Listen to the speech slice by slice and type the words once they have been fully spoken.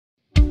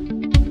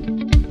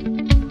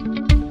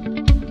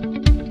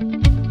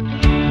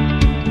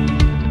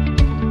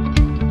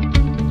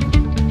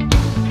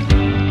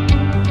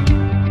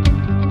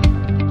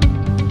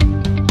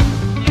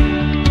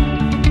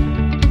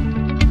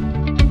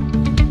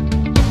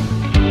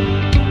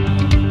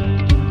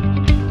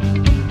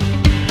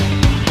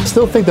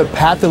still think the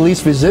path of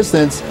least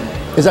resistance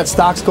is that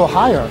stocks go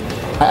higher.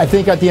 I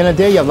think at the end of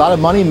the day, you have a lot of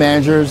money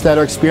managers that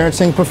are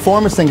experiencing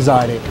performance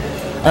anxiety.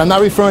 And I'm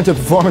not referring to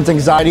performance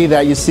anxiety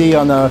that you see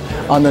on the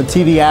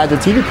TV ads or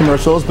TV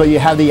commercials, but you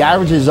have the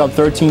averages up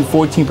 13,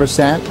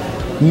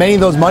 14%. Many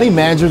of those money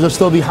managers are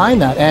still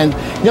behind that. And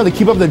you know, to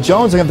keep up with the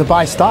Jones, they have to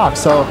buy stocks.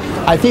 So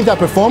I think that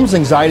performance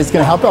anxiety is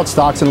going to help out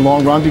stocks in the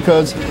long run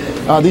because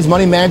these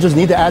money managers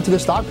need to add to their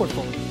stock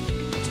portfolio.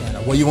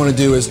 What you want to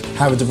do is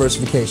have a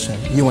diversification.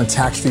 You want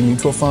tax-free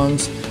mutual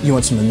funds, you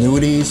want some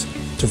annuities,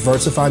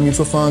 diversified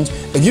mutual funds.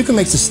 If you can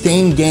make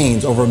sustained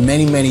gains over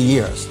many, many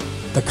years,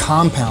 the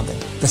compounding,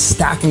 the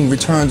stacking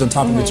returns on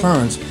top of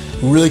returns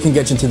really can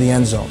get you into the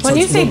end zone. When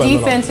you say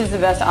defense is the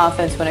best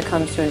offense when it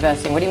comes to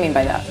investing, what do you mean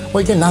by that?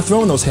 Well, again, not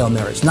throwing those Hail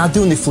Marys, not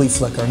doing the flea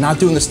flicker, not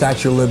doing the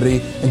Statue of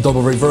Liberty and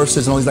double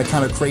reverses and all these that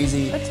kind of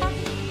crazy.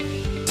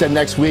 Said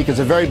next week is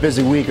a very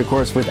busy week, of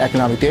course, with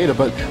economic data,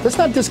 but let's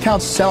not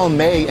discount sell in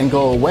May and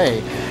go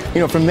away. You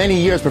know, for many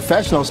years,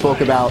 professionals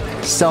spoke about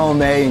sell in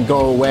May and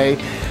go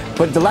away.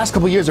 But the last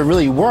couple of years, it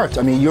really worked.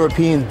 I mean,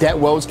 European debt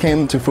woes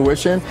came to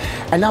fruition,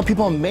 and now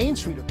people on Main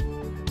Street.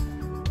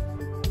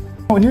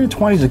 When you're in your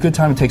 20s, it's a good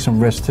time to take some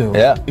risks too.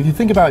 Yeah. If you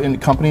think about in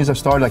companies that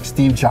started like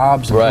Steve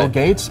Jobs and Bill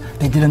Gates,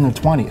 they did it in their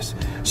 20s.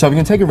 So if you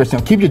can take a risk, you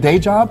know, keep your day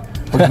job,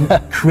 or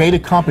create a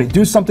company,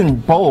 do something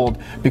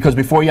bold, because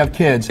before you have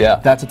kids,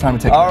 that's the time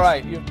to take a risk. All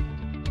right.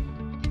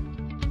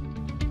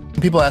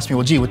 People ask me,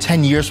 well, gee, with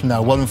 10 years from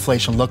now, what will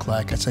inflation look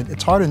like? I said,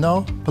 it's hard to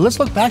know, but let's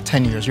look back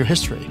 10 years, your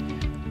history.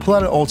 Pull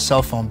out an old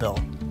cell phone bill.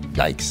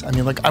 Yikes. I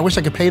mean, like, I wish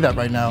I could pay that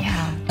right now.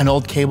 Yeah. An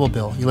old cable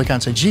bill. You look at it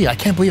and say, gee, I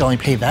can't believe I only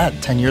paid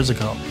that 10 years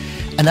ago.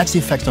 And that's the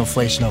effect of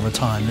inflation over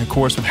time. And of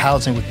course, with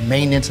housing, with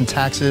maintenance and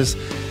taxes,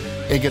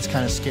 it gets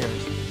kind of scary.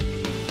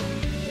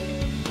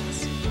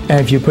 And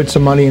if you put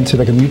some money into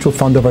like a mutual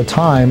fund over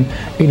time,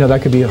 you know,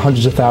 that could be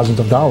hundreds of thousands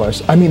of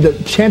dollars. I mean, the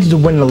chances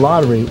of winning the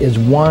lottery is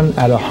 1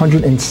 out of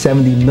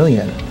 170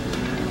 million.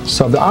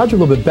 So the odds are a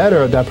little bit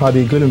better. That'd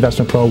probably be a good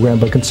investment program,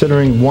 but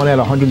considering 1 out of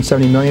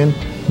 170 million,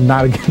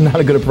 not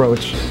a good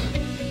approach.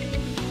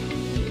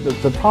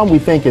 The problem we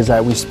think is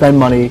that we spend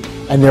money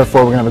and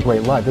therefore we're going to have a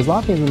great life. There's a lot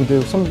of things we can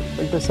do. Some,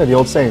 like I said, the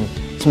old saying,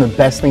 some of the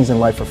best things in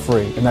life are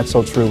free, and that's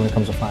so true when it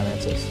comes to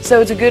finances. So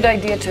it's a good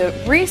idea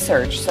to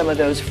research some of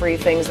those free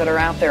things that are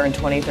out there in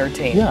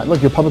 2013. Yeah,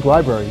 look, your public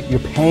library, you're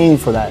paying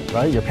for that,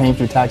 right? You're paying for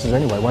your taxes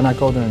anyway. Why not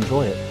go there and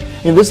enjoy it?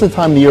 You know, this is the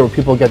time of the year where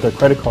people get their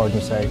credit cards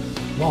and say,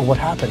 well, what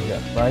happened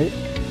here, right?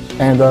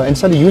 And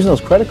instead of using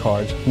those credit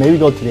cards, maybe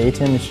go to the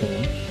ATM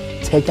machine,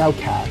 take out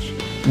cash,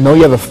 know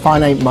you have a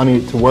finite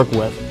money to work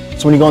with,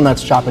 so when you go on that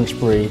shopping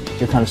spree,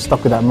 you're kind of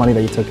stuck with that money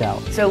that you took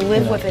out. So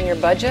live within your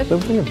budget?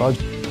 Live within your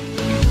budget.